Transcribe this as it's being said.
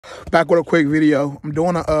Back with a quick video. I'm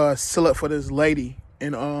doing a seal up for this lady,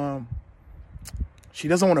 and she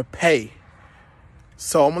doesn't want to pay.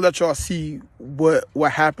 So I'm gonna let y'all see what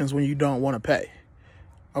happens when you don't want to pay.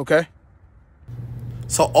 Okay?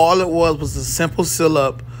 So all it was a simple seal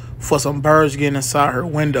up for some birds getting inside her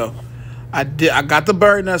window. I got the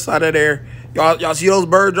bird nest out of there. Y'all see those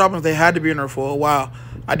bird droppings? They had to be in there for a while.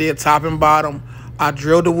 I did top and bottom. I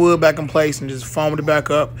drilled the wood back in place and just foamed it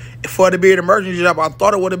back up. For it to be an emergency job, I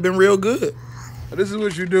thought it would have been real good. This is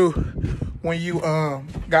what you do when you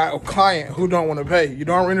got a client who don't want to pay. You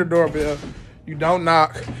don't ring the doorbell. You don't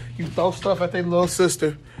knock. You throw stuff at their little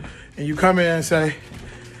sister, and you come in and say,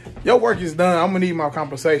 "Your work is done. I'm gonna need my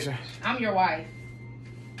compensation." I'm your wife.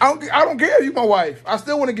 I don't care if you my wife. I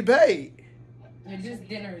still want to get paid. Just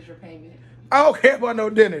dinner is your payment. I don't care about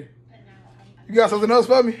no dinner. You got something else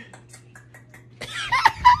for me?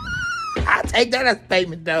 I take that as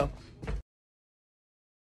payment though.